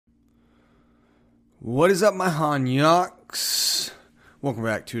What is up, my Hanyaks? Welcome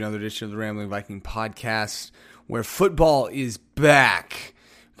back to another edition of the Rambling Viking podcast, where football is back.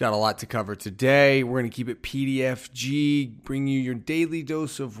 We've got a lot to cover today. We're going to keep it PDFG, bring you your daily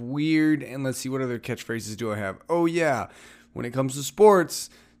dose of weird, and let's see what other catchphrases do I have. Oh yeah, when it comes to sports,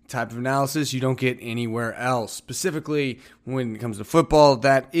 type of analysis you don't get anywhere else. Specifically, when it comes to football,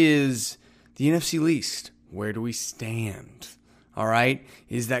 that is the NFC least. Where do we stand? All right,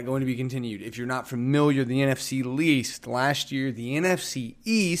 is that going to be continued? If you're not familiar, the NFC least, last year, the NFC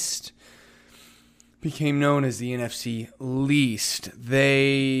East became known as the NFC least.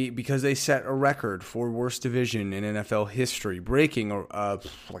 Because they set a record for worst division in NFL history, breaking like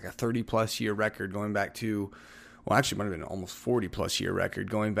a 30-plus year record going back to, well, actually it might have been almost 40-plus year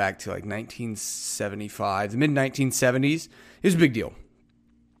record going back to like 1975, the mid-1970s. It was a big deal.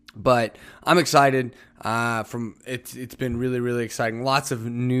 But I'm excited. It's been really, really exciting. Lots of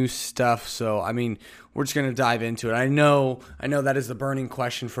new stuff. So I mean, we're just gonna dive into it. I know that is the burning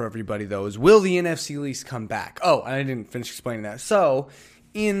question for everybody though. Is will the NFC least come back? Oh, I didn't finish explaining that. So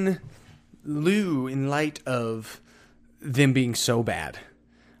in light of them being so bad,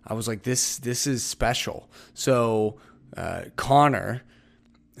 I was like, this is special. So Connor,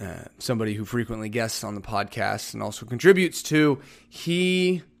 somebody who frequently guests on the podcast and also contributes to,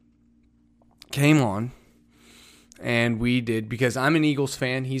 he came on, and we did, because I'm an Eagles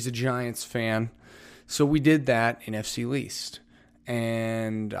fan, he's a Giants fan, so we did that in NFC least.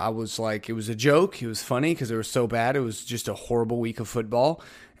 And I was like, it was a joke, it was funny because it was so bad, it was just a horrible week of football.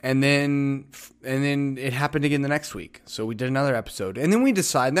 And then it happened again the next week, so we did another episode, and then we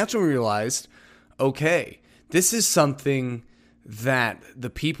decided, and that's when we realized, okay, this is something that the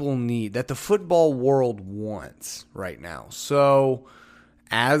people need, that the football world wants right now. So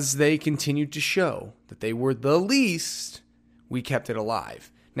as they continued to show that they were the least, we kept it alive.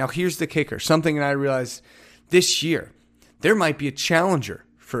 Now, here's the kicker. Something that I realized this year, there might be a challenger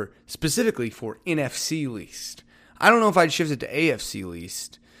specifically for NFC least. I don't know if I'd shift it to AFC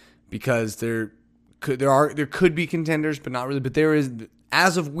least, because there could be contenders, but not really. But there is,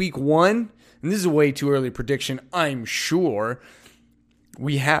 as of week 1, and this is a way too early prediction, I'm sure,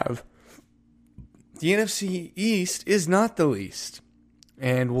 we have the NFC East is not the least.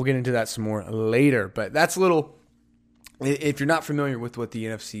 And we'll get into that some more later. But that's a little, if you're not familiar with what the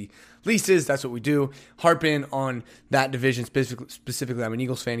NFC least is, that's what we do. Harp in on that division specifically. I'm an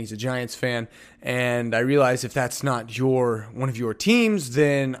Eagles fan, he's a Giants fan. And I realize if that's not one of your teams,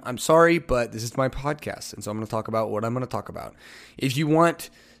 then I'm sorry, but this is my podcast. And so I'm going to talk about what I'm going to talk about. If you want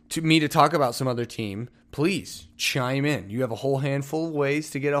me to talk about some other team, please chime in. You have a whole handful of ways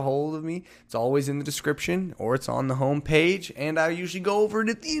to get a hold of me. It's always in the description or it's on the home page, and I usually go over it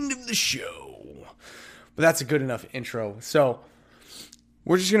at the end of the show. But that's a good enough intro. So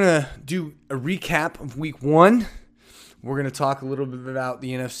we're just going to do a recap of week 1. We're going to talk a little bit about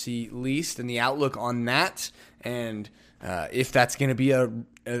the NFC least and the outlook on that, and if that's going to be a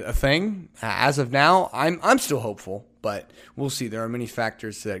thing. As of now, I'm still hopeful, but we'll see. There are many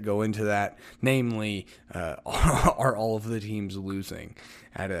factors that go into that. Namely, are all of the teams losing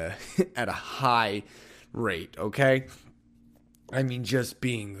at a high rate? Okay, I mean, just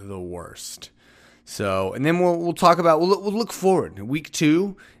being the worst. So, and then we'll talk about, we'll look forward to week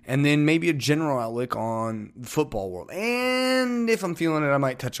 2, and then maybe a general outlook on the football world. And if I'm feeling it, I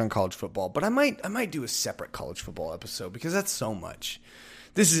might touch on college football, but I might do a separate college football episode, because that's so much.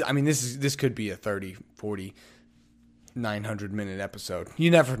 This could be a 30, 40, 900 minute episode.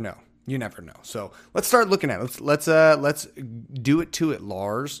 You never know. So let's start looking at it. Let's do it to it,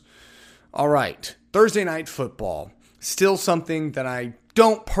 Lars. All right. Thursday night football. Still something that I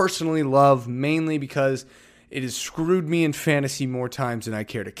don't personally love, mainly because it has screwed me in fantasy more times than I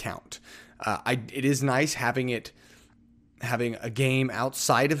care to count. It is nice having a game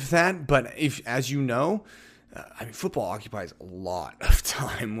outside of that, but as you know, football occupies a lot of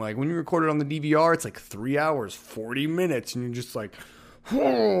time. Like when you record it on the DVR, it's like 3 hours, 40 minutes, and you're just like,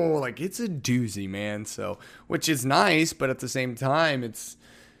 oh, like it's a doozy, man. So, which is nice, but at the same time, it's,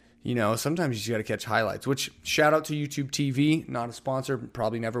 sometimes you just got to catch highlights, which shout out to YouTube TV, not a sponsor,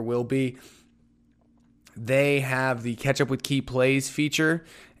 probably never will be. They have the catch up with key plays feature,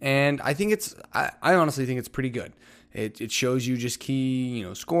 and I think I honestly think it's pretty good. It shows you just key,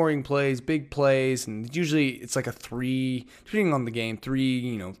 scoring plays, big plays, and usually it's like a 3, depending on the game,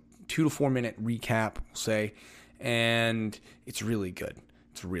 3, 2 to 4 minute recap, we'll say, and it's really good.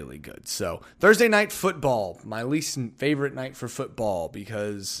 It's really good. So Thursday night football, my least favorite night for football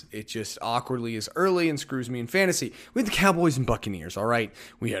because it just awkwardly is early and screws me in fantasy. We had the Cowboys and Buccaneers, all right?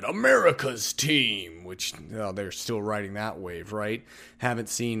 We had America's team, which they're still riding that wave, right? Haven't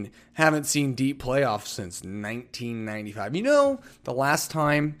seen deep playoffs since 1995. You know, the last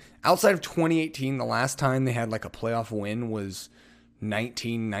time, outside of 2018, the last time they had like a playoff win was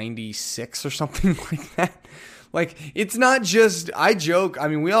 1996 or something like that. Like, it's not just,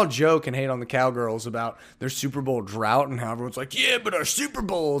 we all joke and hate on the Cowgirls about their Super Bowl drought and how everyone's like, yeah, but our Super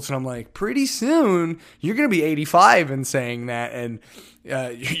Bowls. And I'm like, pretty soon, you're going to be 85 and saying that. And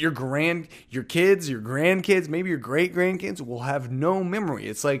your kids, your grandkids, maybe your great-grandkids will have no memory.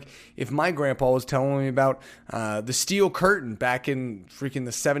 It's like if my grandpa was telling me about the Steel Curtain back in freaking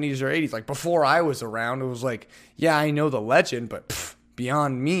the 70s or 80s, like before I was around, it was like, yeah, I know the legend, but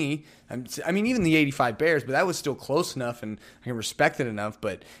beyond me. I mean, even the 85 Bears, but that was still close enough and I can respect it enough.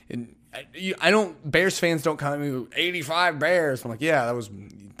 But Bears fans don't come at me with 85 Bears. I'm like, yeah, that was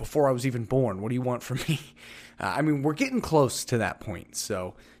before I was even born. What do you want from me? We're getting close to that point.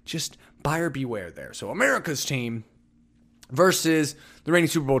 So just buyer beware there. So America's team versus the reigning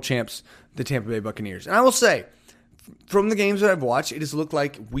Super Bowl champs, the Tampa Bay Buccaneers. And I will say, from the games that I've watched, it has looked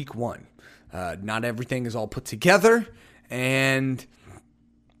like week one. Not everything is all put together.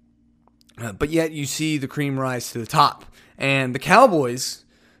 But yet you see the cream rise to the top. And the Cowboys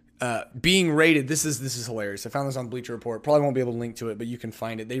being rated, this is hilarious. I found this on Bleacher Report. Probably won't be able to link to it, but you can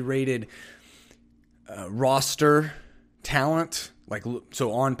find it. They rated roster talent, like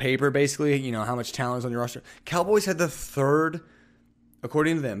so on paper, basically, you know, how much talent is on your roster. Cowboys had the third,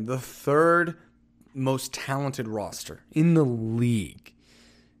 according to them, the third most talented roster in the league.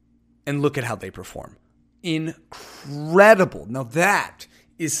 And look at how they perform. Incredible. Now that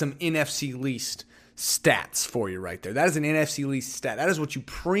is some NFC least stats for you right there. That is an NFC least stat. That is what you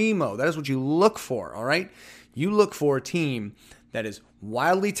that is what you look for, all right? You look for a team that is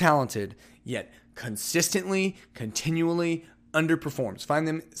wildly talented, yet consistently, continually underperforms. Find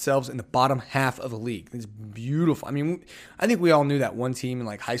themselves in the bottom half of the league. It's beautiful. I mean, I think we all knew that one team in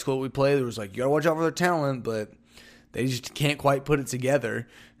like high school that we played. There was like, you got to watch out for their talent, but they just can't quite put it together.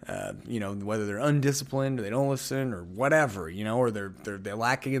 Whether they're undisciplined or they don't listen or whatever, or they're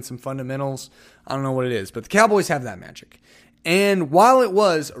lacking in some fundamentals. I don't know what it is, but the Cowboys have that magic. And while it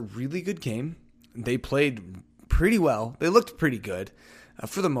was a really good game, they played pretty well. They looked pretty good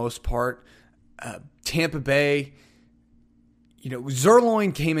for the most part. Tampa Bay,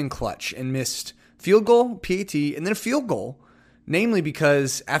 Zerloin came in clutch and missed field goal, PAT, and then a field goal. Namely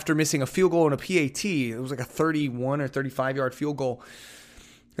because after missing a field goal and a PAT, it was like a 31 or 35-yard field goal,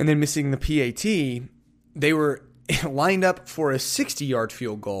 and then missing the PAT, they were lined up for a 60-yard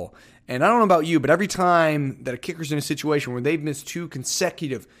field goal. And I don't know about you, but every time that a kicker's in a situation where they've missed two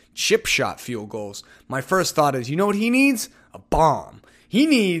consecutive chip shot field goals, my first thought is, you know what he needs? A bomb. He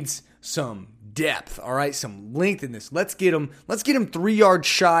needs some depth, all right? Some length in this. Let's get him 3 yards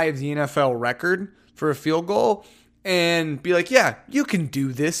shy of the NFL record for a field goal. And be like, yeah, you can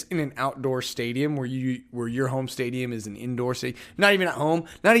do this in an outdoor stadium where your home stadium is an indoor stadium. Not even at home,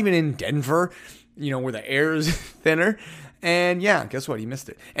 not even in Denver, where the air is thinner. And yeah, guess what? He missed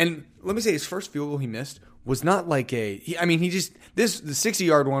it. And let me say, his first field goal he missed was not like the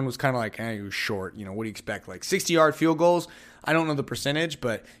 60-yard one was kind of like, he was short. What do you expect? Like 60-yard field goals, I don't know the percentage,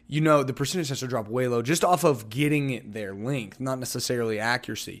 but the percentage has to drop way low just off of getting it their length, not necessarily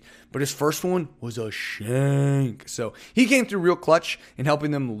accuracy. But his first one was a shank. So he came through real clutch in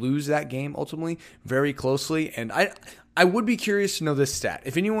helping them lose that game ultimately very closely. And I would be curious to know this stat.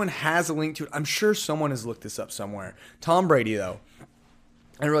 If anyone has a link to it, I'm sure someone has looked this up somewhere. Tom Brady, though.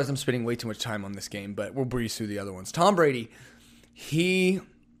 I realize I'm spending way too much time on this game, but we'll breeze through the other ones. Tom Brady,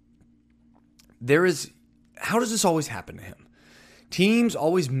 how does this always happen to him? Teams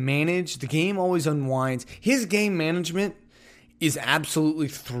always manage, the game always unwinds. His game management is absolutely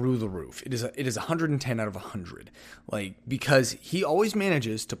through the roof. It is 110 out of 100. Because he always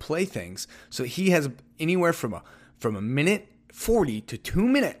manages to play things so he has anywhere from a minute 40 to 2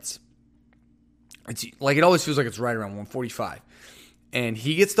 minutes. It's like it always feels like it's right around 145. And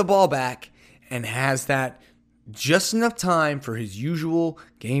he gets the ball back and has that just enough time for his usual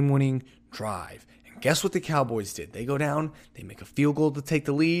game-winning drive. And guess what the Cowboys did? They go down, they make a field goal to take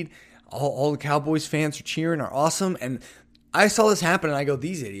the lead. All the Cowboys fans are cheering, are awesome. And I saw this happen, and I go,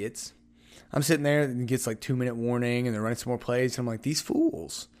 these idiots. I'm sitting there, and it gets like 2-minute warning, and they're running some more plays. And I'm like, these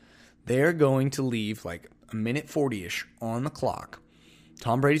fools. They're going to leave like a minute 40-ish on the clock.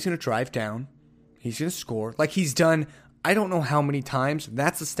 Tom Brady's going to drive down. He's going to score like he's done I don't know how many times.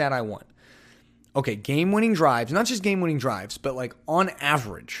 That's the stat I want. okay, game-winning drives, not just game-winning drives, but like on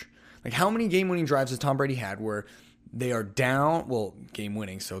average, like how many game-winning drives has Tom Brady had where they are down, well,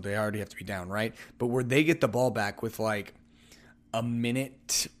 game-winning, so they already have to be down, right? But where they get the ball back with like a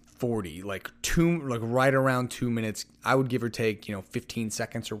minute 40, like right around 2 minutes. I would give or take, 15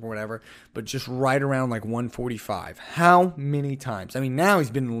 seconds or whatever, but just right around like 1:45. How many times? I mean, now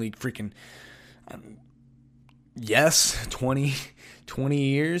he's been in the league freaking, yes, 20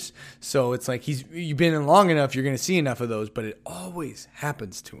 years. So it's like you've been in long enough, you're going to see enough of those, but it always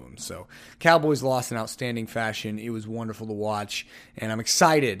happens to him. So Cowboys lost in outstanding fashion. It was wonderful to watch, and I'm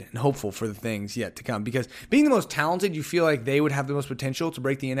excited and hopeful for the things yet to come, because being the most talented, you feel like they would have the most potential to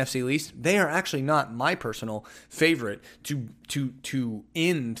break the NFC least. They are actually not my personal favorite to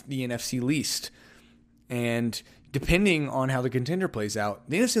end the NFC least. And depending on how the contender plays out,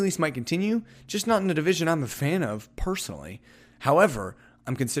 the NFC least might continue, just not in the division I'm a fan of personally. However,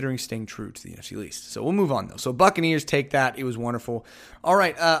 I'm considering staying true to the NFC least. So we'll move on, though. So Buccaneers take that. It was wonderful. All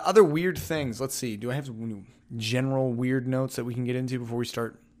right, other weird things. Let's see. Do I have some general weird notes that we can get into before we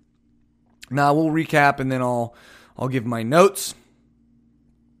start? Nah, we'll recap, and then I'll give my notes.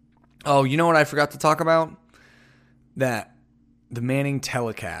 Oh, you know what I forgot to talk about? That the Manning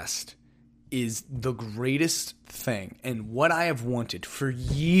telecast is the greatest thing, and what I have wanted for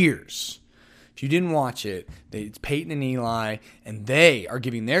years. If you didn't watch it, it's Peyton and Eli, and they are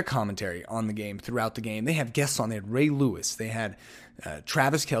giving their commentary on the game throughout the game. They have guests on. They had Ray Lewis. They had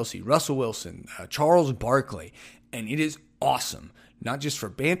Travis Kelce, Russell Wilson, Charles Barkley, and it is awesome. Not just for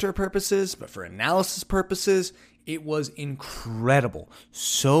banter purposes, but for analysis purposes. It was incredible.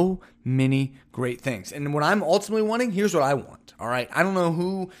 So many great things. And what I'm ultimately wanting, here's what I want. All right. I don't know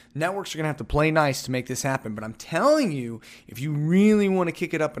who networks are going to have to play nice to make this happen, but I'm telling you, if you really want to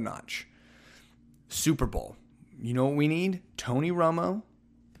kick it up a notch, Super Bowl. You know what we need? Tony Romo,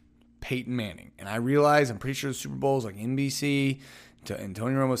 Peyton Manning. And I realize, I'm pretty sure the Super Bowl is like NBC, and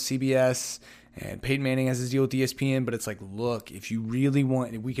Tony Romo's CBS, and Peyton Manning has his deal with ESPN. But it's like, look, if you really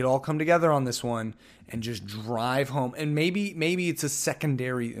want, if we could all come together on this one and just drive home. And maybe it's a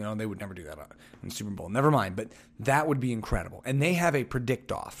secondary, they would never do that in the Super Bowl. Never mind. But that would be incredible. And they have a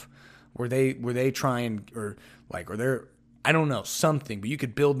predict off where they try and, or they're, I don't know, something, but you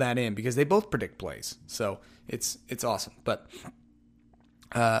could build that in because they both predict plays. So it's awesome. But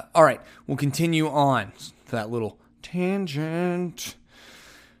all right, we'll continue on for that little tangent.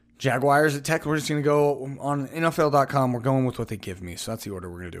 Jaguars at Texans. We're just going to go on NFL.com. We're going with what they give me. So that's the order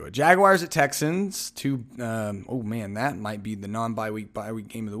we're going to do it. Jaguars at Texans. That might be the non-bye week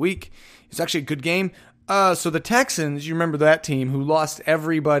game of the week. It's actually a good game. So the Texans, you remember that team who lost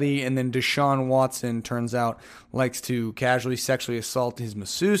everybody, and then Deshaun Watson, turns out, likes to casually sexually assault his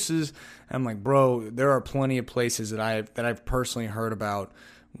masseuses. I'm like, bro, there are plenty of places that I've personally heard about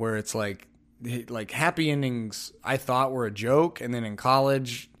where it's like happy endings I thought were a joke, and then in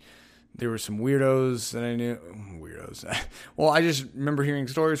college there were some weirdos that I knew. Weirdos. Well, I just remember hearing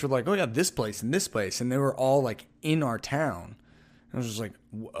stories where like, oh yeah, this place and this place, and they were all like in our town. I was just like,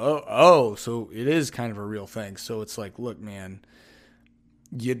 oh, so it is kind of a real thing. So it's like, look, man,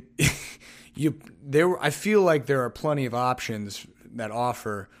 I feel like there are plenty of options that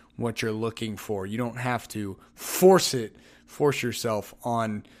offer what you're looking for. You don't have to force yourself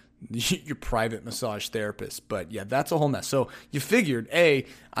on your private massage therapist. But yeah, that's a whole mess. So you figured,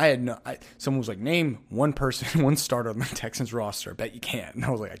 someone was like, name one person, one starter on the Texans roster. I bet you can't. And I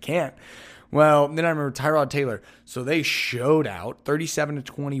was like, I can't. Well, then I remember Tyrod Taylor. So they showed out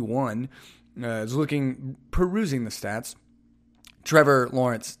 37-21. Perusing the stats. Trevor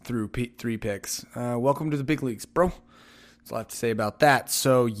Lawrence threw 3 picks. Welcome to the big leagues, bro. That's all I have to say about that.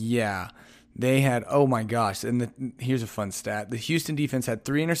 So yeah, they had, oh my gosh. And here's a fun stat. The Houston defense had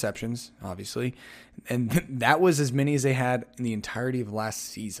 3 interceptions, obviously. And that was as many as they had in the entirety of last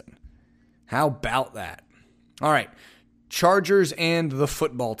season. How about that? All right. Chargers and the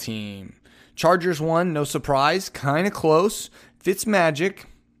football team. Chargers won, no surprise, kind of close. Fitzmagic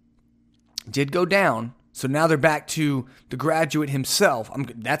did go down, so now they're back to the graduate himself.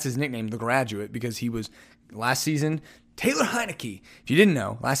 That's his nickname, the graduate, because he was, last season, Taylor Heineke. If you didn't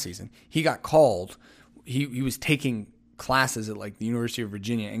know, last season, he got called. He was taking classes at like the University of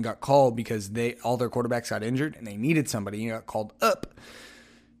Virginia and got called because all their quarterbacks got injured and they needed somebody. He got called up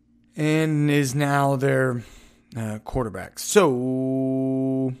and is now their quarterback.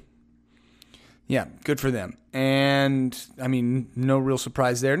 So yeah, good for them. And, I mean, no real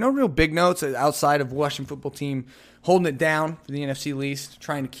surprise there. No real big notes outside of Washington football team holding it down for the NFC least,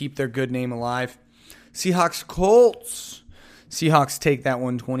 trying to keep their good name alive. Seahawks Colts. Seahawks take that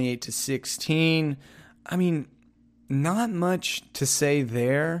one 28-16. I mean, not much to say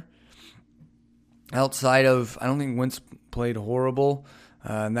there. Outside of, I don't think Wentz played horrible.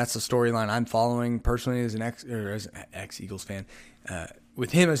 And that's the storyline I'm following personally as an ex-Eagles fan.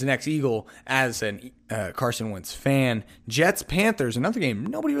 With him as an ex-Eagle, as an Carson Wentz fan. Jets-Panthers, another game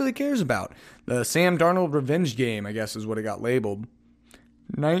nobody really cares about. The Sam Darnold revenge game, I guess is what it got labeled.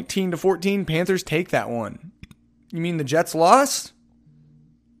 19-14, Panthers take that one. You mean the Jets lost?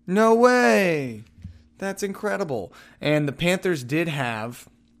 No way. That's incredible. And the Panthers did have...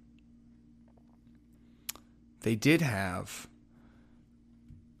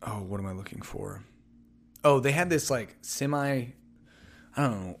 Oh, what am I looking for? Oh, they had this like I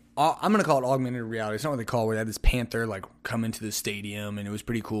don't know. I'm going to call it augmented reality. It's not what they call it. Where they had this panther like come into the stadium, and it was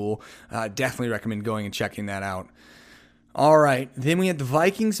pretty cool. Definitely recommend going and checking that out. All right. Then we had the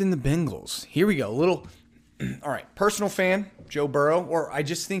Vikings and the Bengals. Here we go. All right. Personal fan, Joe Burrow, or I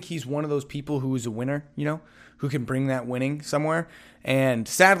just think he's one of those people who is a winner, who can bring that winning somewhere. And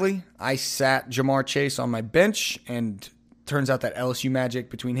sadly, I sat Jamar Chase on my bench, and turns out that LSU magic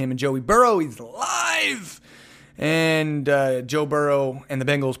between him and Joey Burrow, he's live. And Joe Burrow and the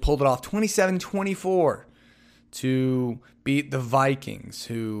Bengals pulled it off 27-24 to beat the Vikings,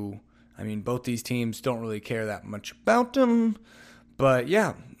 who, both these teams don't really care that much about them. But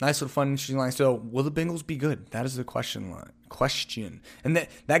yeah, nice little fun, interesting line. So will the Bengals be good? That is the question. And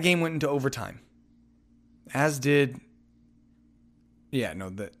that game went into overtime. As did... Yeah, no,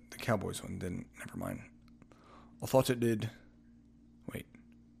 the Cowboys one didn't. Never mind. I thought it did. Wait.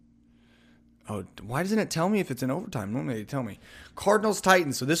 Oh, why doesn't it tell me if it's in overtime? Normally they tell me.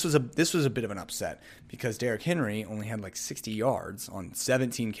 Cardinals-Titans. So this was a bit of an upset because Derrick Henry only had like 60 yards on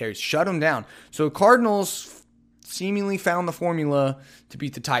 17 carries. Shut him down. So Cardinals seemingly found the formula to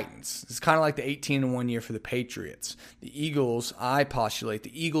beat the Titans. It's kind of like the 18-1 year for the Patriots. The Eagles, I postulate,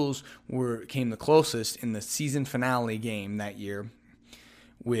 came the closest in the season finale game that year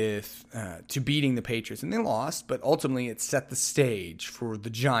to beating the Patriots, and they lost, but ultimately it set the stage for the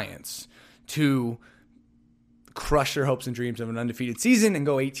Giants to crush their hopes and dreams of an undefeated season and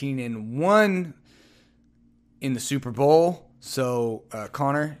go 18-1 in the Super Bowl. So,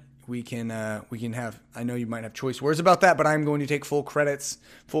 Connor, we can have, I know you might have choice words about that, but I'm going to take full credit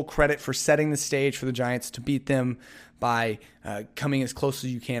for setting the stage for the Giants to beat them by coming as close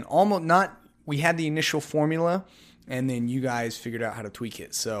as you can. We had the initial formula, and then you guys figured out how to tweak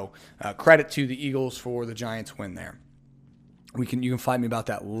it. So credit to the Eagles for the Giants win there. You can fight me about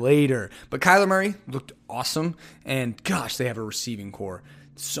that later. But Kyler Murray looked awesome, and gosh, they have a receiving core.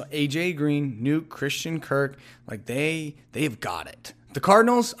 So AJ Green, Nuke, Christian Kirk, like they have got it. The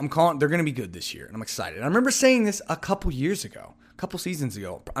Cardinals, they're going to be good this year, and I'm excited. And I remember saying this a couple seasons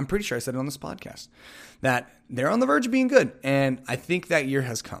ago. I'm pretty sure I said it on this podcast, that they're on the verge of being good, and I think that year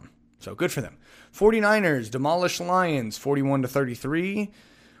has come. So good for them. 49ers demolished Lions 41-33.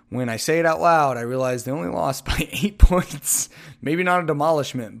 When I say it out loud, I realize they only lost by 8 points. Maybe not a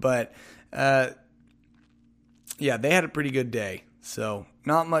demolishment, but yeah, they had a pretty good day. So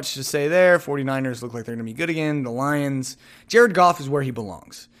not much to say there. 49ers look like they're going to be good again. The Lions, Jared Goff is where he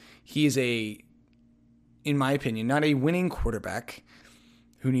belongs. He is in my opinion, not a winning quarterback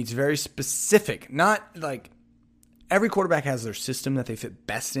who needs very specific, not like every quarterback has their system that they fit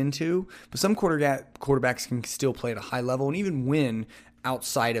best into, but some quarterbacks can still play at a high level and even win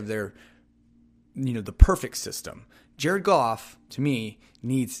outside of their, the perfect system. Jared Goff, to me,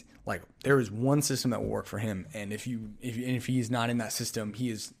 needs, there is one system that will work for him, and if he is not in that system, he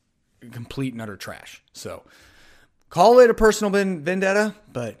is complete and utter trash. So, call it a personal vendetta,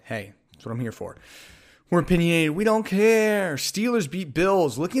 but hey, that's what I'm here for. We're opinionated. We don't care. Steelers beat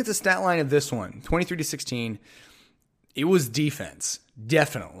Bills. Looking at the stat line of this one, 23-16, it was defense,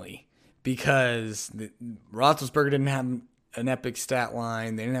 definitely, because Roethlisberger didn't have an epic stat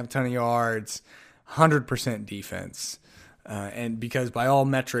line. They didn't have a ton of yards. 100% defense. And because by all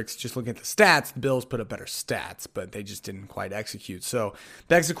metrics, just looking at the stats, the Bills put up better stats, but they just didn't quite execute. So,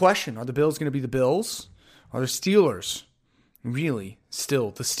 begs the question, are the Bills going to be the Bills? Are the Steelers really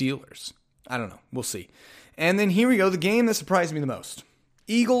still the Steelers? I don't know. We'll see. And then here we go, the game that surprised me the most.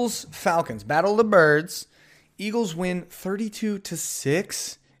 Eagles-Falcons, Battle of the Birds. Eagles win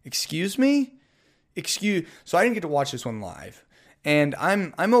 32-6. Excuse me? So I didn't get to watch this one live. And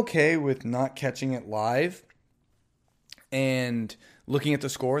I'm okay with not catching it live and looking at the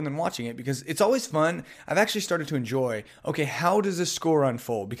score and then watching it because it's always fun. I've actually started to enjoy, okay, how does this score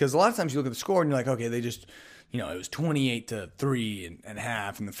unfold? Because a lot of times you look at the score and you're like, okay, they just, it was 28-3 and a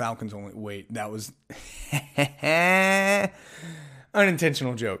half, and the Falcons only, wait, that was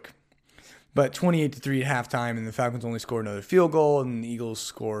unintentional joke. But 28-3 at halftime, and the Falcons only score another field goal, and the Eagles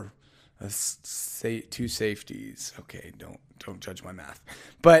score two safeties. Okay, don't judge my math.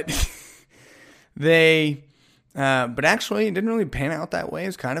 But But actually, it didn't really pan out that way. It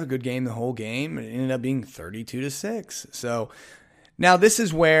was kind of a good game the whole game. It ended up being 32-6. So now this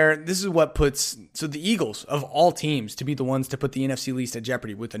is what puts the Eagles of all teams to be the ones to put the NFC least at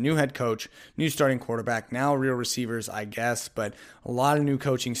jeopardy with a new head coach, new starting quarterback, now real receivers, I guess, but a lot of new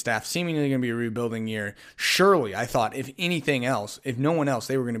coaching staff, seemingly going to be a rebuilding year. Surely, I thought, if anything else, if no one else,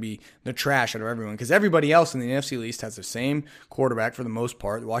 they were going to be the trash out of everyone because everybody else in the NFC least has the same quarterback for the most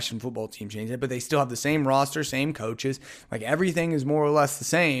part. The Washington football team changed it, but they still have the same roster, same coaches. Like everything is more or less the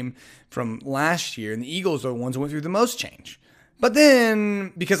same from last year, and the Eagles are the ones who went through the most change. But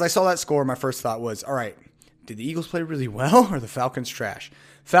then, because I saw that score, my first thought was, all right, did the Eagles play really well or the Falcons trash?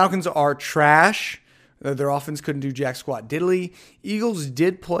 Falcons are trash. Their offense couldn't do jack squat diddly. Eagles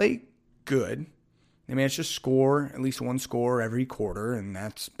did play good. They managed to score at least one score every quarter, and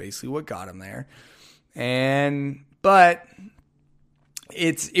that's basically what got them there. But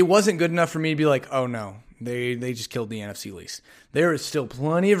it wasn't good enough for me to be like, oh no, they just killed the NFC least. There is still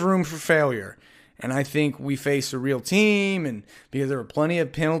plenty of room for failure. And I think we face a real team, and because there were plenty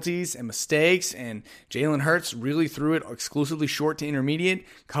of penalties and mistakes, and Jalen Hurts really threw it exclusively short to intermediate.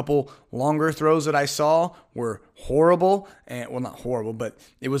 A couple longer throws that I saw were horrible, and well, not horrible, but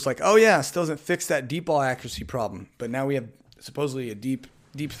it was like, oh yeah, still doesn't fix that deep ball accuracy problem. But now we have supposedly a deep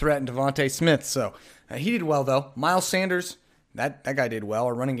threat in Devontae Smith, so he did well though. Miles Sanders, that guy did well.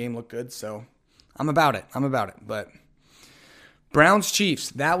 Our running game looked good, so I'm about it. But Browns-Chiefs,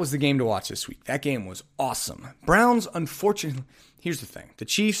 that was the game to watch this week. That game was awesome. Browns, unfortunately, here's the thing. The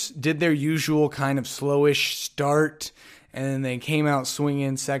Chiefs did their usual kind of slowish start, and then they came out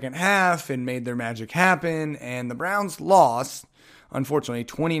swinging second half and made their magic happen, and the Browns lost, unfortunately,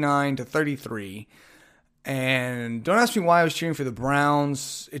 29-33. And don't ask me why I was cheering for the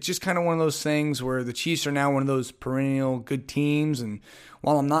Browns. It's just kind of one of those things where the Chiefs are now one of those perennial good teams, and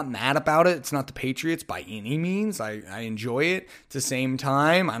while I'm not mad about it, it's not the Patriots by any means. I enjoy it. At the same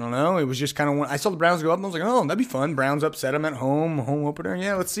time, I don't know. It was just kind of when I saw the Browns go up, and I was like, oh, that'd be fun. Browns upset them at home opener.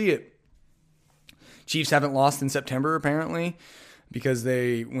 Yeah, let's see it. Chiefs haven't lost in September, apparently, because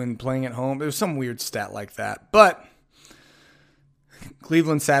when playing at home, it was some weird stat like that. But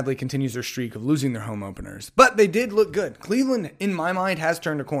Cleveland sadly continues their streak of losing their home openers, but they did look good. Cleveland, in my mind, has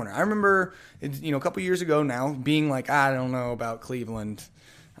turned a corner. I remember, a couple years ago now, being like, I don't know about Cleveland.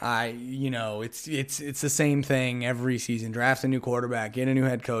 It's the same thing every season. Draft a new quarterback, get a new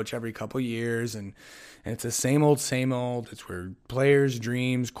head coach every couple years, and it's the same old. It's where players,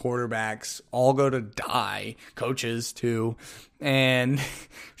 dreams, quarterbacks all go to die. Coaches too, and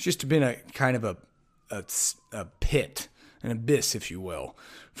it's just been a kind of a pit. An abyss, if you will,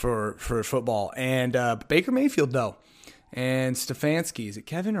 for football. And Baker Mayfield, though, and Stefanski. Is it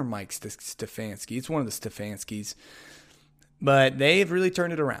Kevin or Mike Stefanski? It's one of the Stefanskis. But they've really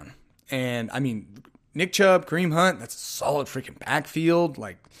turned it around. And, I mean, Nick Chubb, Kareem Hunt, that's a solid freaking backfield.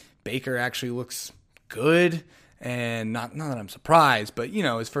 Like, Baker actually looks good. And not that I'm surprised, but,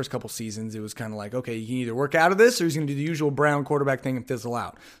 his first couple seasons, it was kind of like, okay, you can either work out of this or he's going to do the usual Brown quarterback thing and fizzle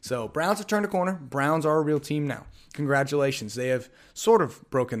out. So Browns have turned a corner. Browns are a real team now. Congratulations. They have sort of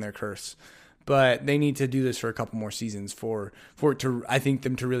broken their curse, but they need to do this for a couple more seasons for it to, I think,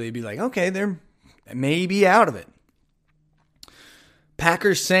 them to really be like, okay, they're maybe out of it.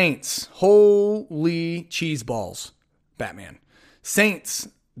 Packers Saints. Holy cheese balls, Batman. Saints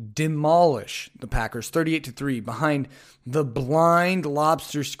demolish the Packers 38-3 behind the blind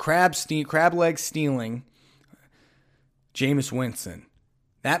lobsters, crab leg stealing Jameis Winston.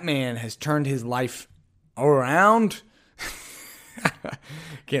 That man has turned his life around.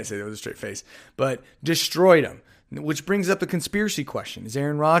 Can't say that with a straight face, but destroyed him. Which brings up the conspiracy question. Is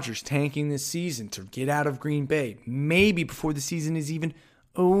Aaron Rodgers tanking this season to get out of Green Bay? Maybe before the season is even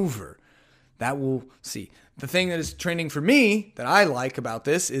over. That we'll see. The thing that is trending for me that I like about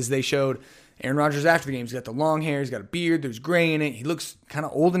this is they showed Aaron Rodgers after the game. He's got the long hair. He's got a beard. There's gray in it. He looks kind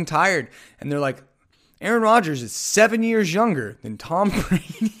of old and tired. And they're like, Aaron Rodgers is 7 years younger than Tom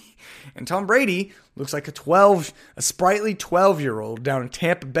Brady. And Tom Brady looks like a sprightly 12-year-old down in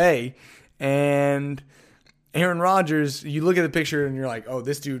Tampa Bay. And Aaron Rodgers, you look at the picture and you're like, oh,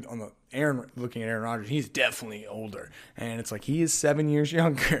 this dude looking at Aaron Rodgers, he's definitely older. And it's like he is 7 years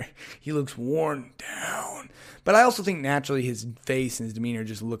younger. He looks worn down. But I also think naturally his face and his demeanor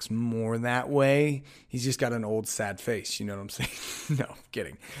just looks more that way. He's just got an old, sad face. You know what I'm saying? No,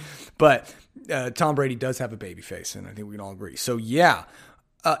 kidding. But Tom Brady does have a baby face, and I think we can all agree. So, yeah.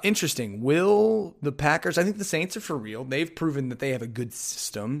 Interesting. Will the Packers, I think the Saints are for real. They've proven that they have a good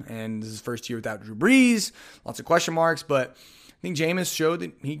system, and this is his first year without Drew Brees. Lots of question marks, but I think Jameis showed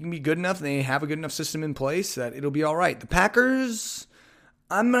that he can be good enough, and they have a good enough system in place that it'll be all right. The Packers,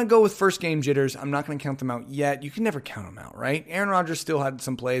 I'm going to go with first game jitters. I'm not going to count them out yet. You can never count them out, right? Aaron Rodgers still had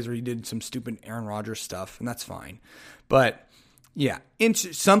some plays where he did some stupid Aaron Rodgers stuff, and that's fine. But, yeah,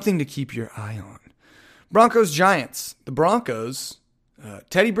 something to keep your eye on. Broncos-Giants. The Broncos,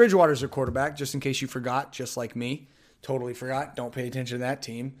 Teddy Bridgewater's their quarterback, just in case you forgot, just like me. Totally forgot. Don't pay attention to that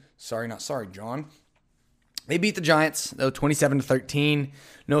team. Sorry, not sorry, John. They beat the Giants, though, 27-13.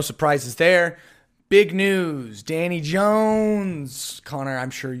 No surprises there. Big news, Danny Jones. Connor,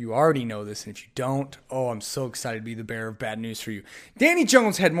 I'm sure you already know this, and if you don't, I'm so excited to be the bearer of bad news for you. Danny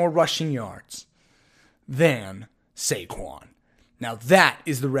Jones had more rushing yards than Saquon. Now that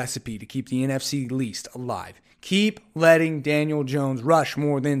is the recipe to keep the NFC least alive. Keep letting Daniel Jones rush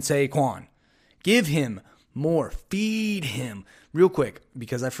more than Saquon. Give him more. Feed him. Real quick,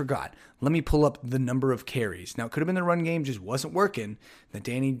 because I forgot, let me pull up the number of carries. Now, it could have been the run game just wasn't working. That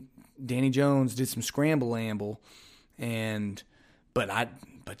Danny Jones did some scramble-amble,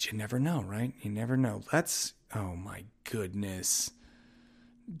 but you never know, right? You never know. Oh my goodness.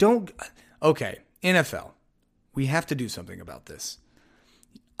 Okay, NFL. We have to do something about this.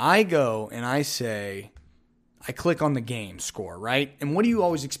 I go and I click on the game score, right? And what do you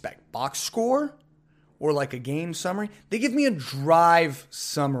always expect? Box score? Or like a game summary? They give me a drive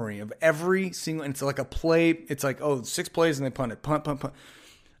summary of every single, and it's like a play. It's like, 6 plays and they punt it. Punt.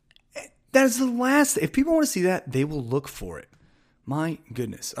 That is the last. If people want to see that, they will look for it. My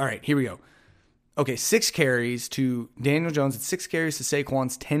goodness. All right, here we go. Okay, 6 carries to Daniel Jones. It's 6 carries to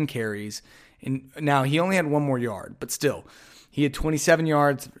Saquon's 10 carries. And now he only had 1 more yard, but still. He had 27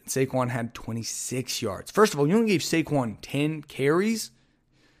 yards. Saquon had 26 yards. First of all, you only gave Saquon 10 carries.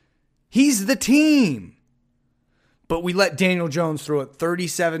 He's the team. But we let Daniel Jones throw it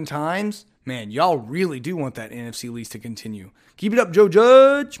 37 times. Man, y'all really do want that NFC least to continue. Keep it up, Joe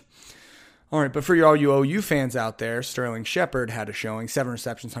Judge. All right, but for all you OU fans out there, Sterling Shepard had a showing, 7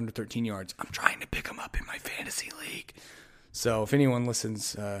 receptions, 113 yards. I'm trying to pick him up in my fantasy league. So if anyone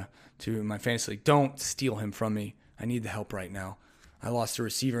listens to my fantasy league, don't steal him from me. I need the help right now. I lost a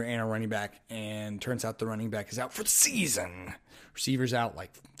receiver and a running back, and turns out the running back is out for the season. Receiver's out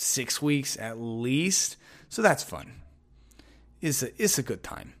like 6 weeks at least, so that's fun. It's a good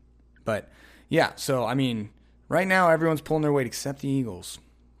time. But, yeah, so, I mean, right now everyone's pulling their weight except the Eagles,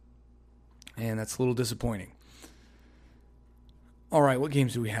 and that's a little disappointing. All right, what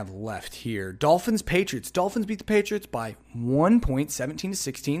games do we have left here? Dolphins-Patriots. Dolphins beat the Patriots by 1 point,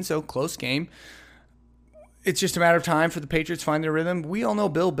 17-16, so close game. It's just a matter of time for the Patriots to find their rhythm. We all know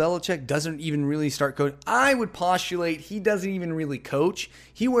Bill Belichick doesn't even really start coaching. I would postulate he doesn't even really coach.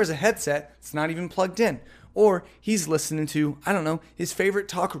 He wears a headset. It's not even plugged in. Or he's listening to, I don't know, his favorite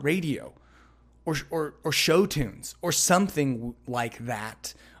talk radio or show tunes or something like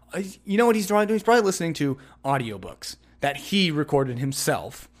that. You know what he's probably doing? He's probably listening to audiobooks that he recorded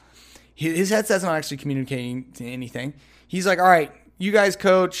himself. His headset's not actually communicating to anything. He's like, all right, you guys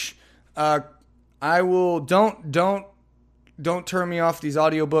coach. I will don't turn me off these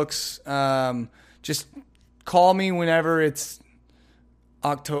audiobooks. Just call me whenever it's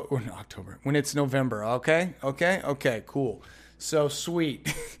October, when it's November. Okay, cool. So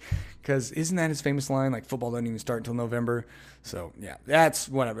sweet. Because isn't that his famous line? Like, football doesn't even start until November. So, yeah, that's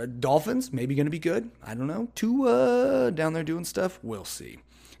whatever. Dolphins, maybe going to be good. I don't know. Tua down there doing stuff. We'll see.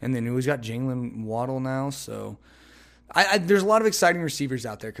 And then he's got Jalen Waddle now. So, there's a lot of exciting receivers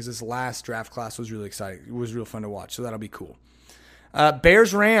out there because this last draft class was really exciting. It was real fun to watch. So, that'll be cool.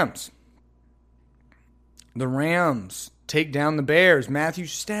 Bears-Rams. The Rams take down the Bears. Matthew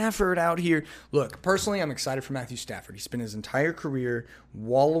Stafford out here. Look, personally, I'm excited for Matthew Stafford. He spent his entire career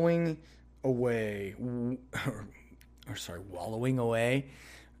wallowing away.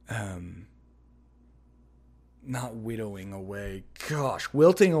 Not widowing away. Gosh,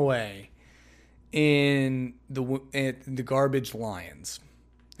 wilting away in the garbage Lions.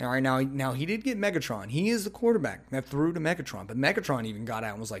 All right, now he did get Megatron. He is the quarterback that threw to Megatron, but Megatron even got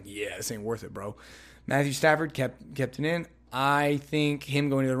out and was like, "Yeah, this ain't worth it, bro." Matthew Stafford kept it in. I think him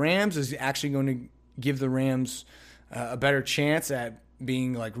going to the Rams is actually going to give the Rams a better chance at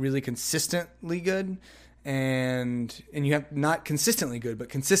being like really consistently good, and you have not consistently good, but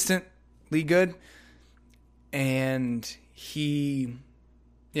consistently good. And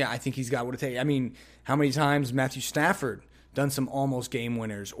I think he's got what it takes. I mean, how many times Matthew Stafford done some almost game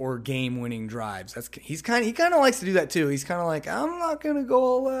winners or game winning drives? He kind of likes to do that too. He's kind of like, I'm not gonna go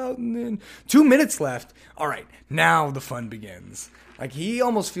all out, and then 2 minutes left. All right, now the fun begins. Like, he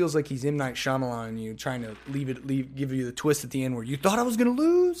almost feels like he's M. Night Shyamalan on you, trying to give you the twist at the end where you thought I was gonna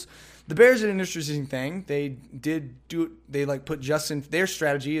lose. The Bears did an interesting thing. They did do. They like put Justin. Their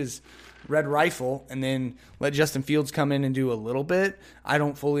strategy is Red Rifle and then let Justin Fields come in and do a little bit, I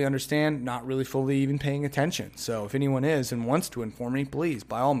don't fully understand, not really fully even paying attention. So if anyone is and wants to inform me, please,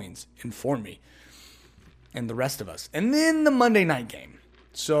 by all means, inform me and the rest of us. And then the Monday night game.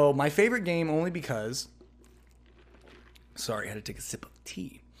 So my favorite game only because, sorry, I had to take a sip of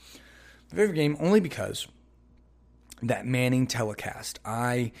tea. My favorite game only because that Manning telecast.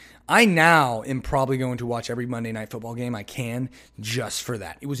 I now am probably going to watch every Monday Night Football game I can just for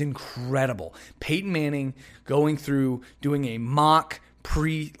that. It was incredible. Peyton Manning going through doing a mock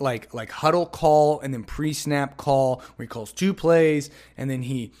like huddle call and then pre-snap call where he calls 2 plays and then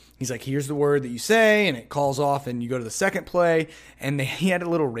he's like, here's the word that you say, and it calls off and you go to the second play, and he had a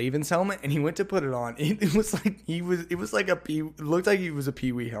little Ravens helmet and he went to put it on. It was like it looked like he was a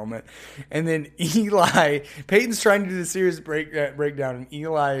Pee-wee helmet. And then Peyton's trying to do the serious breakdown, and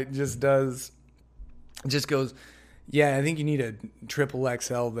Eli just goes, yeah, I think you need a triple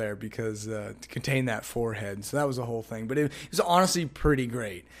XL there because to contain that forehead. So that was the whole thing. But it was honestly pretty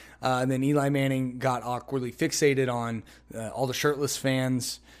great. And then Eli Manning got awkwardly fixated on all the shirtless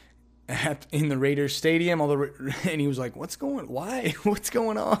fans in the Raiders stadium. And he was like, what's going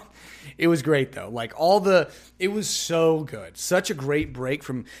on? It was great, though. It was so good. Such a great break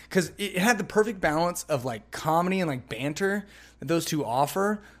because it had the perfect balance of like comedy and like banter that those two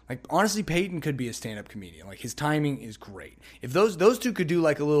offer. Like, honestly, Peyton could be a stand-up comedian. Like, his timing is great. If those two could do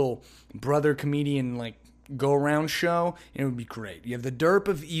like a little brother comedian like go-around show, it would be great. You have the derp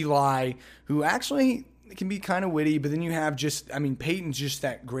of Eli, who actually can be kind of witty, but then you have Peyton's just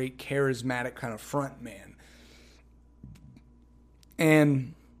that great charismatic kind of front man.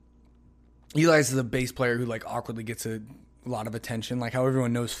 And Eli's the bass player who like awkwardly gets a lot of attention, like how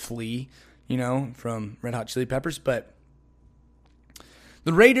everyone knows Flea, from Red Hot Chili Peppers, but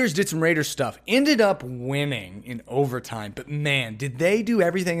the Raiders did some Raiders stuff. Ended up winning in overtime. But, man, did they do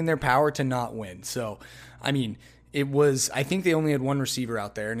everything in their power to not win. So, I think they only had one receiver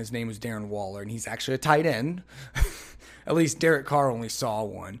out there, and his name was Darren Waller, and he's actually a tight end. At least Derek Carr only saw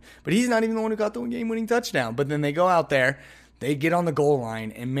one. But he's not even the one who got the game-winning touchdown. But then they go out there, they get on the goal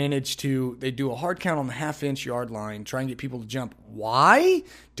line, and they do a hard count on the half-inch yard line, try and get people to jump. Why?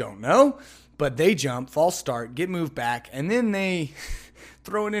 Don't know. But they jump, false start, get moved back, and then they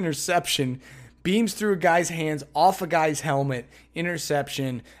throw an interception, beams through a guy's hands, off a guy's helmet,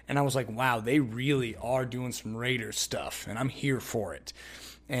 interception, and I was like, wow, they really are doing some Raiders stuff, and I'm here for it.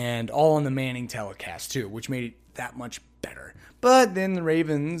 And all on the Manning telecast, too, which made it that much better. But then the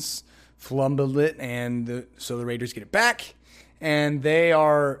Ravens flumbled it, and so the Raiders get it back, and they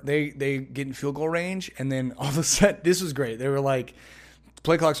get in field goal range, and then all of a sudden, this was great. They were like,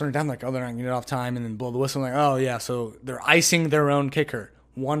 play clock's running down, like, oh, they're not going to get off time, and then blow the whistle. I'm like, oh, yeah, so they're icing their own kicker.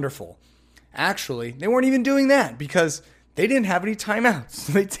 Wonderful. Actually, they weren't even doing that because they didn't have any timeouts.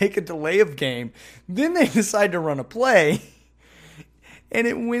 So they take a delay of game. Then they decide to run a play, and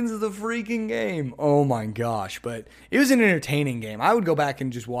it wins the freaking game. Oh, my gosh. But it was an entertaining game. I would go back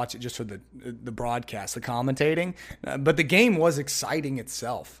and just watch it just for the broadcast, the commentating. But the game was exciting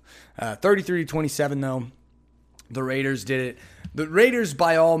itself. 33-27, though. The Raiders did it. The Raiders,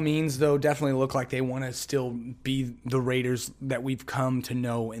 by all means, though, definitely look like they want to still be the Raiders that we've come to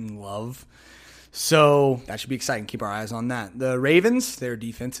know and love. So that should be exciting. Keep our eyes on that. The Ravens, their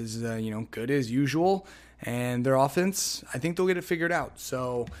defense is good as usual, and their offense, I think they'll get it figured out.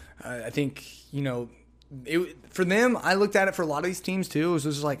 So I think for them, I looked at it for a lot of these teams too. It was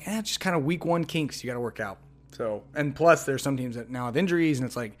just like, just kind of week one kinks you got to work out. So, and plus there's some teams that now have injuries, and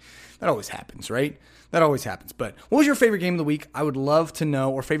it's like that always happens, right? That always happens. But what was your favorite game of the week? I would love to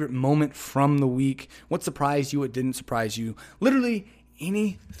know, or favorite moment from the week. What surprised you? What didn't surprise you? Literally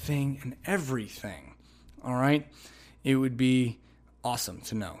anything and everything. All right? It would be awesome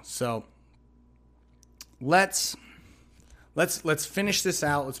to know. So let's finish this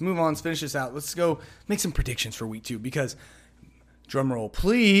out. Let's move on. Let's finish this out. Let's go make some predictions for week 2 because drum roll,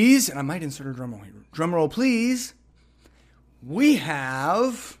 please. And I might insert a drum roll here. Drum roll, please. We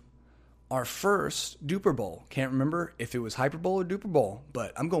have our first Duper Bowl. Can't remember if it was Hyper Bowl or Duper Bowl,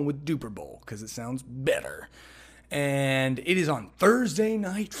 but I'm going with Duper Bowl because it sounds better. And it is on Thursday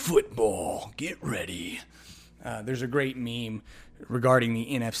Night Football. Get ready. There's a great meme regarding the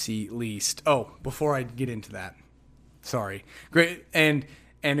NFC least. Oh, before I get into that, sorry. Great, and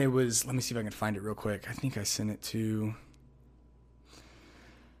it was. Let me see if I can find it real quick. I think I sent it to.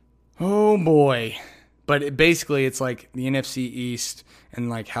 Oh boy. But it's like the NFC East and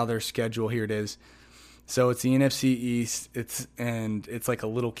like how their schedule, here it is. So it's the NFC East. It's like a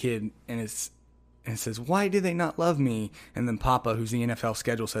little kid, and it's And it says, why do they not love me? And then Papa, who's the NFL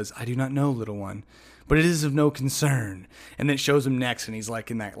schedule, says, I do not know, little one, but it is of no concern. And then it shows him next, and he's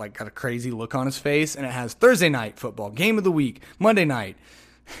like in that, like, got a crazy look on his face. And it has Thursday night football, game of the week, Monday night,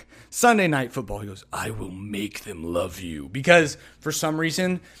 Sunday night football. He goes, I will make them love you. Because for some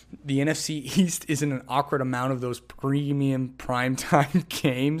reason, the NFC East is in an awkward amount of those premium primetime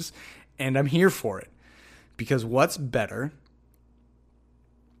games. And I'm here for it. Because what's better?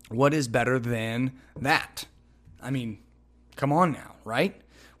 What is better than that? I mean, come on now, right?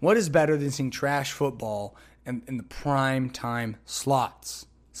 What is better than seeing trash football in the prime time slots?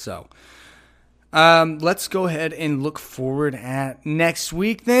 So, let's go ahead and look forward at next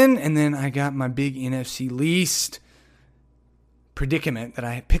week then. And then I got my big NFC least predicament that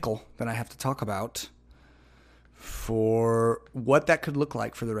I have to talk about for what that could look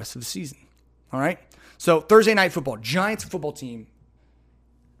like for the rest of the season. All right. So Thursday night football, Giants football team.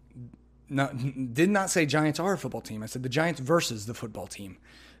 No, did not say Giants are a football team. I said the Giants versus the football team.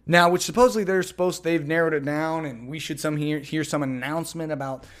 Now, which supposedly they've narrowed it down, and we should hear some announcement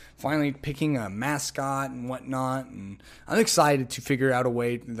about finally picking a mascot and whatnot. And I'm excited to figure out a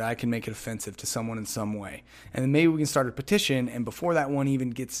way that I can make it offensive to someone in some way. And then maybe we can start a petition, and before that one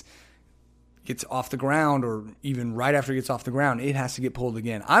even gets off the ground, or even right after it gets off the ground, it has to get pulled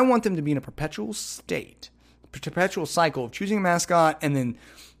again. I want them to be in a perpetual cycle of choosing a mascot and then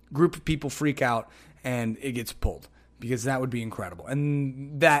group of people freak out and it gets pulled, because that would be incredible.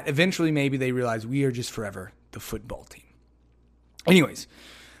 And that eventually maybe they realize we are just forever the football team. Anyways,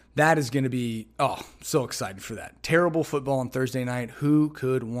 that is going to be, so excited for that. Terrible football on Thursday night. Who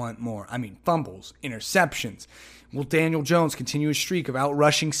could want more? I mean, fumbles, interceptions. Will Daniel Jones continue a streak of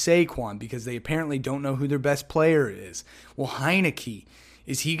outrushing Saquon because they apparently don't know who their best player is? Will Heineke,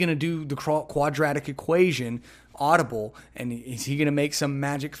 is he going to do the quadratic equation audible, and is he going to make some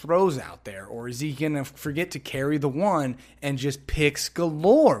magic throws out there, or is he going to forget to carry the one and just picks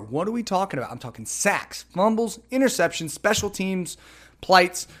galore? What are we talking about? I'm talking sacks, fumbles, interceptions, special teams,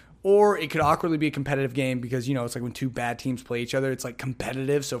 plights, or it could awkwardly be a competitive game because, it's like when two bad teams play each other, it's like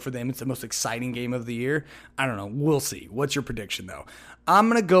competitive. So for them, it's the most exciting game of the year. I don't know. We'll see. What's your prediction, though? I'm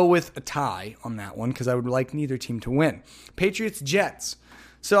going to go with a tie on that one because I would like neither team to win. Patriots-Jets.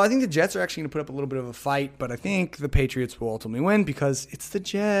 So I think the Jets are actually going to put up a little bit of a fight, but I think the Patriots will ultimately win because it's the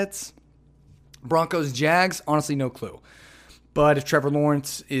Jets. Broncos-Jags, honestly, no clue. But if Trevor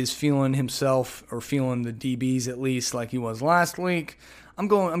Lawrence is feeling himself, or feeling the DBs at least like he was last week,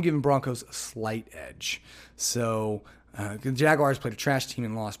 I'm giving Broncos a slight edge. So the Jaguars played a trash team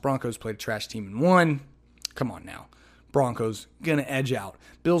and lost. Broncos played a trash team and won. Come on now. Broncos going to edge out.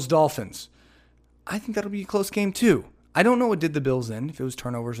 Bills-Dolphins. I think that'll be a close game too. I don't know what did the Bills in, if it was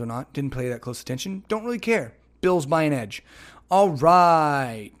turnovers or not. Didn't pay that close attention. Don't really care. Bills by an edge. All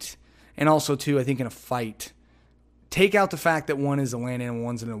right. And also, too, I think in a fight, take out the fact that one is a land animal,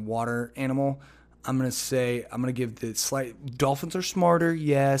 one's a water animal. I'm going to give the slight... Dolphins are smarter,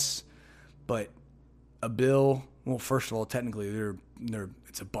 yes. But a bill... Well, first of all, technically,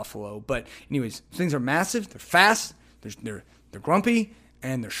 it's a buffalo. But anyways, things are massive. They're fast. They're grumpy.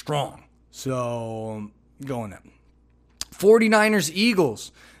 And they're strong. So, going there. 49ers,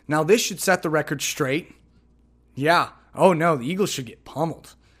 Eagles. Now, this should set the record straight. Yeah. Oh, no, the Eagles should get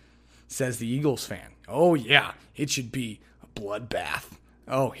pummeled, says the Eagles fan. Oh, yeah, it should be a bloodbath.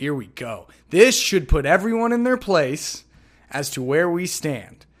 Oh, here we go. This should put everyone in their place as to where we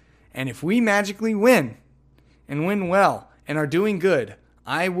stand. And if we magically win, and win well, and are doing good,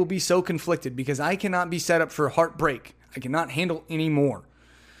 I will be so conflicted because I cannot be set up for heartbreak. I cannot handle any more.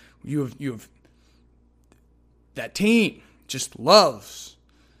 You have that team just loves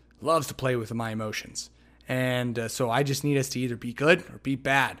to play with my emotions. And so I just need us to either be good or be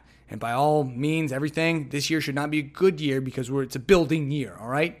bad. And by all means, everything, this year should not be a good year because it's a building year, all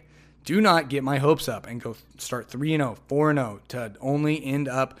right? Do not get my hopes up and go start 3-0, 4-0 to only end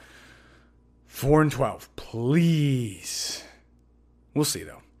up 4-12. Please. We'll see,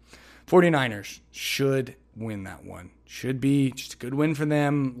 though. 49ers should win that one. Should be just a good win for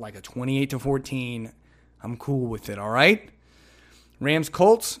them, like a 28-14. I'm cool with it, all right?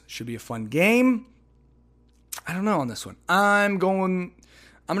 Rams-Colts should be a fun game. I don't know on this one. I'm going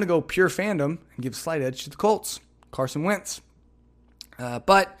to go pure fandom and give a slight edge to the Colts. Carson Wentz.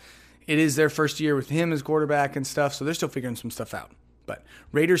 But it is their first year with him as quarterback and stuff, so they're still figuring some stuff out. But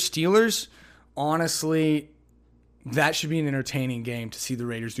Raiders-Steelers, honestly, that should be an entertaining game to see the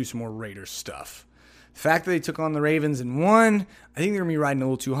Raiders do some more Raiders stuff. The fact that they took on the Ravens and won, I think they're going to be riding a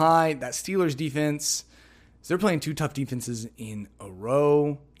little too high. That Steelers defense, they're playing two tough defenses in a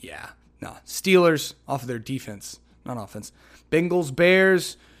row. Yeah. No, Steelers off of their defense, not offense. Bengals,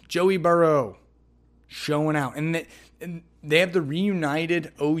 Bears, Joey Burrow. showing out. And they have the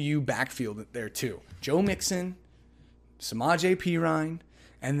reunited OU backfield there too. Joe Mixon, Samaje Perine,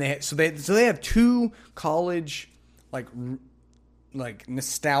 and they have two college like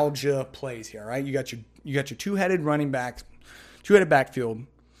nostalgia plays here, right? You got your two-headed backfield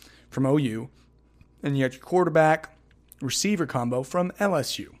from OU, and you got your quarterback receiver combo from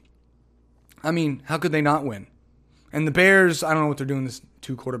LSU. I mean, how could they not win? And the Bears, I don't know what they're doing this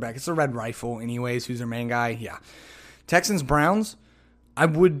two quarterback. It's a red rifle anyways. Who's their main guy? Yeah. Texans, Browns,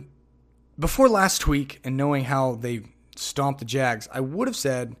 before last week and knowing how they stomped the Jags, I would have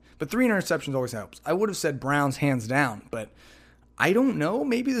said, but 3 interceptions always helps. I would have said Browns hands down, but I don't know.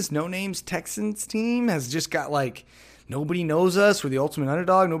 Maybe this no-names Texans team has just got nobody knows us. We're the ultimate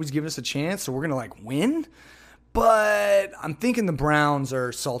underdog. Nobody's giving us a chance, so we're going to win. But I'm thinking the Browns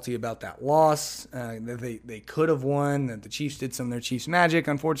are salty about that loss, that they could have won, that the Chiefs did some of their Chiefs magic,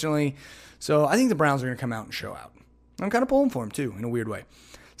 unfortunately. So I think the Browns are going to come out and show out. I'm kind of pulling for them, too, in a weird way.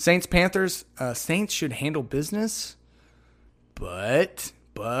 Saints, Panthers. Saints should handle business, but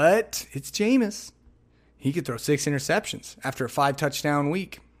it's Jameis. He could throw 6 interceptions after a 5-touchdown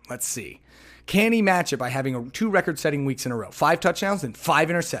week. Let's see. Can he match it by having 2 record-setting weeks in a row? 5 touchdowns and 5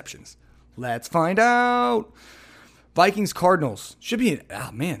 interceptions. Let's find out. Vikings, Cardinals. Should be,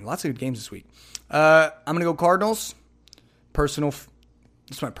 lots of good games this week. I'm going to go Cardinals.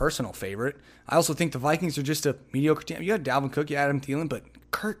 It's my personal favorite. I also think the Vikings are just a mediocre team. You got Dalvin Cook, you got Adam Thielen, but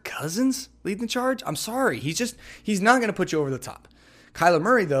Kirk Cousins leading the charge? I'm sorry. He's not going to put you over the top. Kyler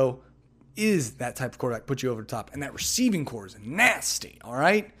Murray, though, is that type of quarterback, put you over the top. And that receiving core is nasty, all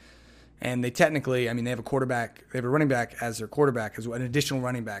right? And they technically, they have a running back as their quarterback, as an additional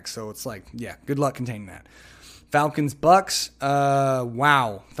running back. So it's good luck containing that. Falcons, Bucks.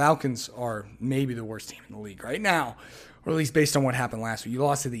 Wow. Falcons are maybe the worst team in the league right now, or at least based on what happened last week. You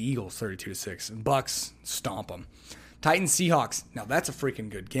lost to the Eagles 32-6, and Bucks stomp them. Titans, Seahawks. Now that's a freaking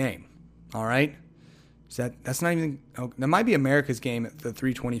good game, all right? That's not even, that might be America's game at the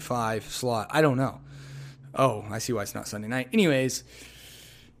 3:25 slot. I don't know. Oh, I see why it's not Sunday night. Anyways,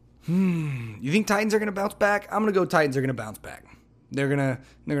 you think Titans are going to bounce back? I'm going to go Titans are going to bounce back. They're going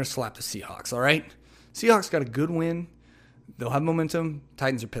to slap the Seahawks, all right? Seahawks got a good win. They'll have momentum.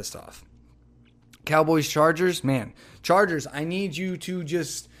 Titans are pissed off. Cowboys, Chargers. Man, Chargers, I need you to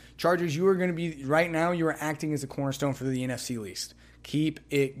Chargers, you are going to be, right now, you are acting as a cornerstone for the NFC East. Keep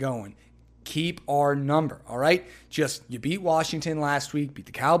it going. Keep our number, all right? You beat Washington last week, beat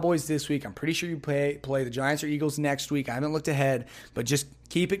the Cowboys this week. I'm pretty sure you play the Giants or Eagles next week. I haven't looked ahead, but just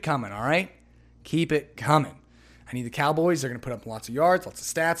keep it coming, all right? Keep it coming. I need the Cowboys. They're going to put up lots of yards, lots of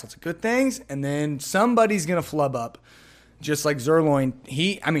stats, lots of good things, and then somebody's going to flub up, just like Zerloin.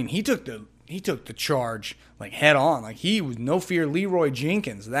 He took the charge head on. He was no fear Leroy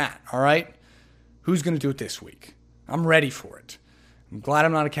Jenkins, that, all right? Who's going to do it this week? I'm ready for it. I'm glad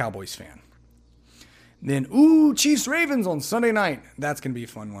I'm not a Cowboys fan. Then, Chiefs-Ravens on Sunday night. That's going to be a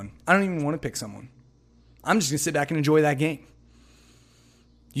fun one. I don't even want to pick someone. I'm just going to sit back and enjoy that game.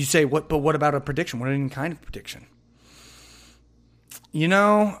 You say, what about a prediction? What any kind of prediction?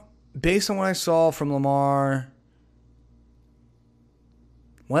 Based on what I saw from Lamar,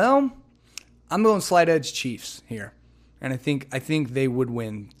 well, I'm going slight edge Chiefs here. And I think they would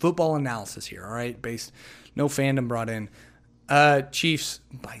win. Football analysis here, all right? No fandom brought in. Chiefs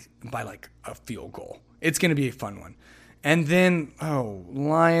by a field goal. It's going to be a fun one. And then,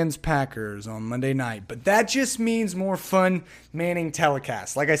 Lions, Packers on Monday night. But that just means more fun Manning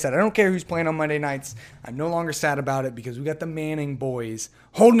telecast. Like I said, I don't care who's playing on Monday nights. I'm no longer sad about it because we got the Manning boys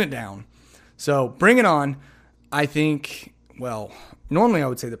holding it down. So bring it on. I think, normally I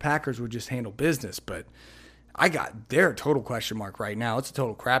would say the Packers would just handle business, but they're a total question mark right now. It's a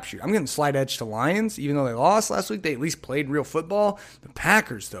total crapshoot. I'm getting slight edge to Lions. Even though they lost last week, they at least played real football. The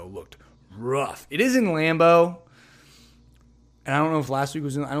Packers, though, looked rough. It is in Lambeau. And I don't know if last week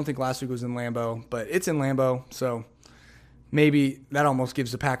was I don't think last week was in Lambeau, but it's in Lambeau. So maybe that almost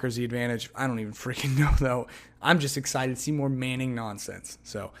gives the Packers the advantage. I don't even freaking know, though. I'm just excited to see more Manning nonsense.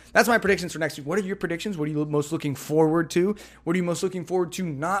 So that's my predictions for next week. What are your predictions? What are you most looking forward to? What are you most looking forward to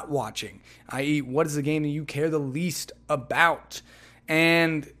not watching? I.e., what is the game that you care the least about?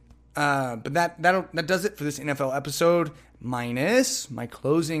 And but that does it for this NFL episode, minus my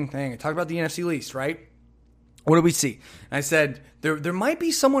closing thing. I talked about the NFC East, right? What do we see? And I said there might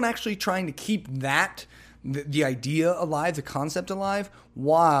be someone actually trying to keep the idea alive, the concept alive,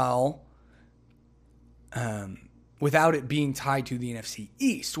 while without it being tied to the NFC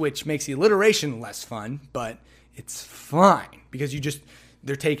East, which makes the alliteration less fun, but it's fine because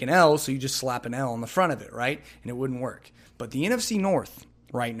they're taking L's, so you just slap an L on the front of it, right? And it wouldn't work. But the NFC North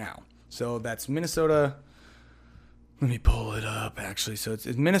right now, So that's Minnesota. Let me pull it up, actually. So it's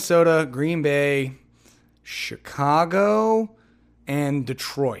Minnesota, Green Bay, Chicago, and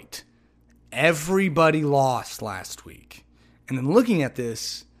Detroit. Everybody lost last week. And then looking at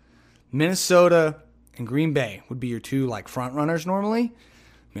this, Minnesota and Green Bay would be your two front runners normally.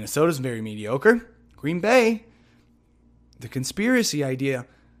 Minnesota's very mediocre. Green Bay, the conspiracy idea,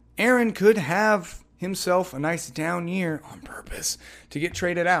 Aaron could have himself a nice down year on purpose to get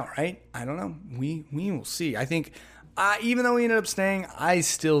traded out, right? I don't know. We will see. I think even though we ended up staying, I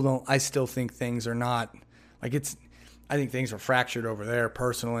still think things are not I think things are fractured over there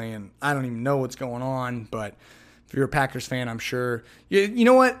personally, and I don't even know what's going on. But if you're a Packers fan, I'm sure you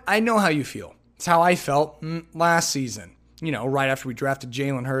know what? I know how you feel. It's how I felt last season. Right after we drafted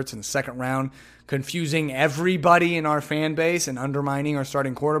Jalen Hurts in the second round, confusing everybody in our fan base and undermining our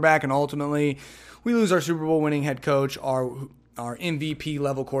starting quarterback, and ultimately we lose our Super Bowl winning head coach, our MVP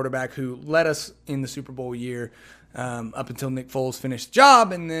level quarterback who led us in the Super Bowl year up until Nick Foles finished the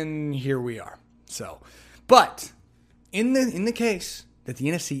job, and then here we are. But in the case that the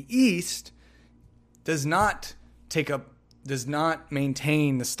NFC East does not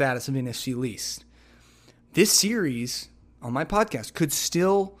maintain the status of NFC least, this series on my podcast could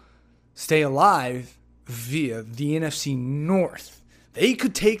still stay alive via the NFC North. They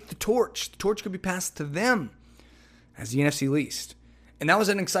could take the torch. The torch could be passed to them as the NFC least. And that was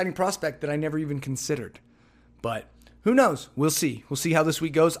an exciting prospect that I never even considered. But who knows? We'll see. We'll see how this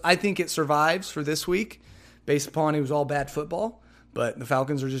week goes. I think it survives for this week based upon it was all bad football. But the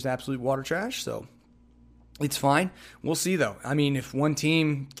Falcons are just absolute water trash, so it's fine. We'll see, though. I mean, if one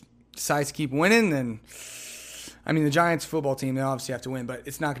team decides to keep winning, then the Giants football team, they obviously have to win, but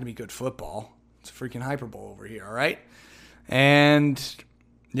it's not going to be good football. It's a freaking Hyper Bowl over here, all right? And,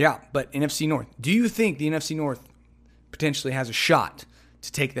 yeah, but NFC North. Do you think the NFC North potentially has a shot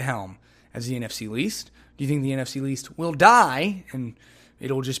to take the helm as the NFC least? Do you think the NFC least will die and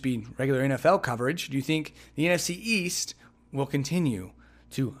it'll just be regular NFL coverage? Do you think the NFC East will continue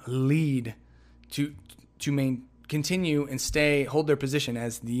to lead, continue and hold their position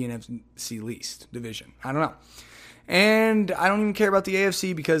as the NFC least division? I don't know. And I don't even care about the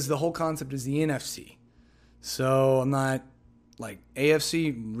AFC because the whole concept is the NFC. So I'm not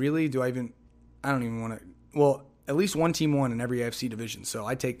AFC, really? I don't even want to. Well, at least one team won in every AFC division. So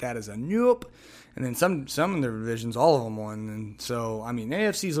I take that as a nope. And then some of their divisions, all of them won. And so,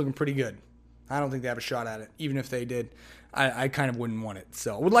 AFC is looking pretty good. I don't think they have a shot at it. Even if they did, I kind of wouldn't want it.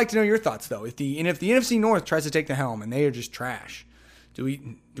 So I would like to know your thoughts, though. If the NFC North tries to take the helm and they are just trash, do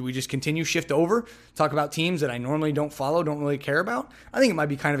we just continue shift over, talk about teams that I normally don't follow, don't really care about? I think it might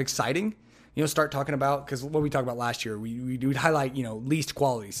be kind of exciting. Start talking about, because what we talked about last year, we would highlight, least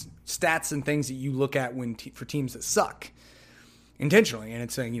qualities, stats and things that you look at for teams that suck intentionally. And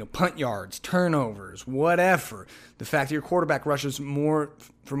it's saying, punt yards, turnovers, whatever. The fact that your quarterback rushes more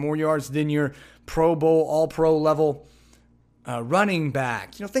yards than your Pro Bowl, all-pro level running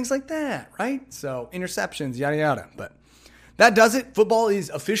back, things like that, right? So interceptions, yada, yada. But that does it. Football is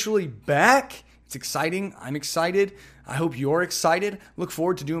officially back. It's exciting. I'm excited. I hope you're excited. Look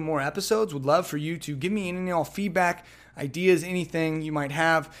forward to doing more episodes. Would love for you to give me any and all feedback, ideas, anything you might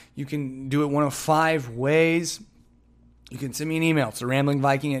have. You can do it one of 5 ways. You can send me an email. It's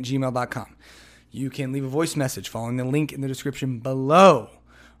theramblingviking@gmail.com. You can leave a voice message following the link in the description below.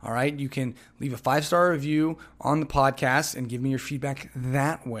 All right. You can leave a 5-star review on the podcast and give me your feedback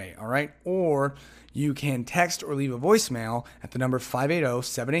that way. All right. Or you can text or leave a voicemail at the number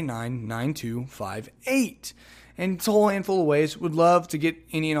 580-789-9258. And it's a whole handful of ways. Would love to get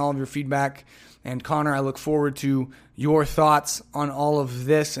any and all of your feedback. And Connor, I look forward to your thoughts on all of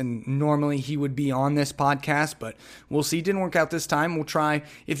this. And normally he would be on this podcast, but we'll see. Didn't work out this time. We'll try.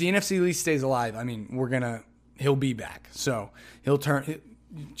 If the NFC least stays alive, he'll be back. So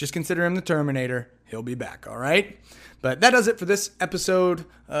just consider him the Terminator. He'll be back. All right. But that does it for this episode.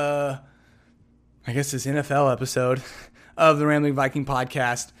 I guess this NFL episode of the Rambling Viking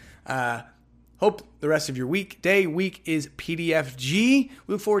podcast. Hope the rest of your week is PDFG. We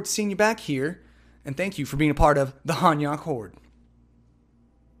look forward to seeing you back here. And thank you for being a part of the Hanyak Horde.